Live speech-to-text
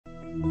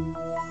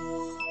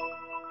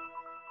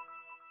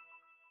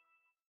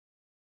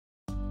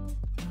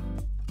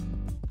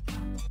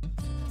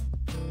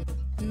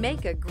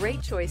Make a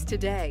great choice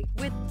today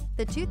with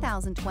the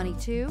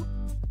 2022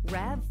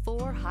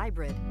 RAV4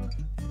 Hybrid.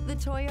 The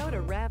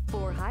Toyota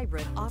RAV4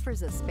 Hybrid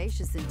offers a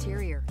spacious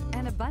interior,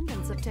 an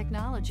abundance of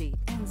technology,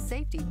 and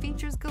safety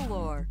features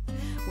galore.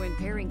 When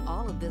pairing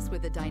all of this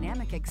with a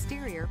dynamic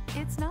exterior,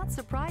 it's not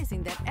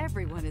surprising that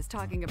everyone is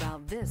talking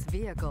about this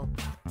vehicle.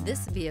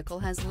 This vehicle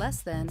has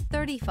less than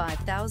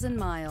 35,000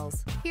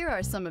 miles. Here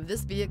are some of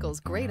this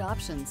vehicle's great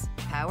options: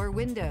 power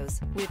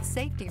windows with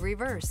safety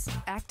reverse,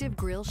 active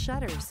grille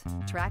shutters,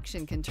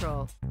 traction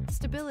control,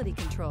 stability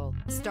control,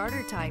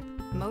 starter type,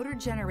 motor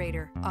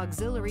generator,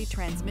 auxiliary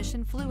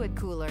transmission fluid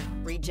cooler,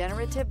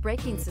 regenerative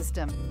braking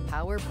system,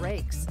 power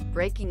brakes,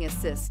 braking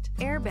assist,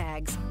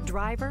 airbags,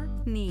 driver,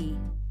 knee.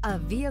 A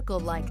vehicle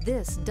like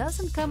this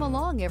doesn't come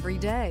along every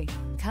day.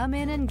 Come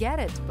in and get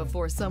it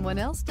before someone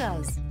else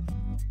does.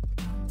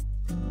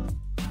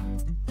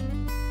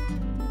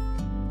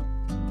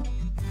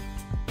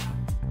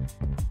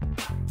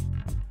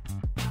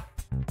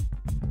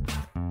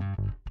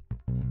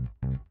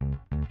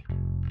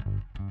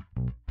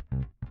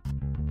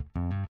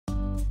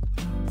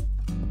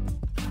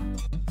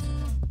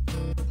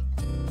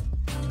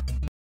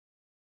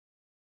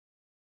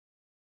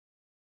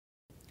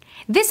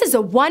 This is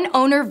a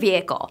one-owner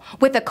vehicle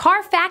with a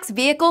Carfax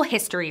Vehicle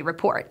History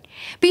Report.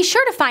 Be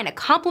sure to find a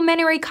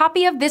complimentary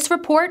copy of this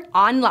report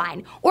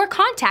online or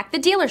contact the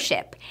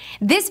dealership.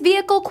 This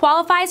vehicle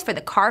qualifies for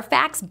the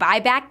Carfax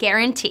Buyback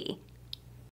Guarantee.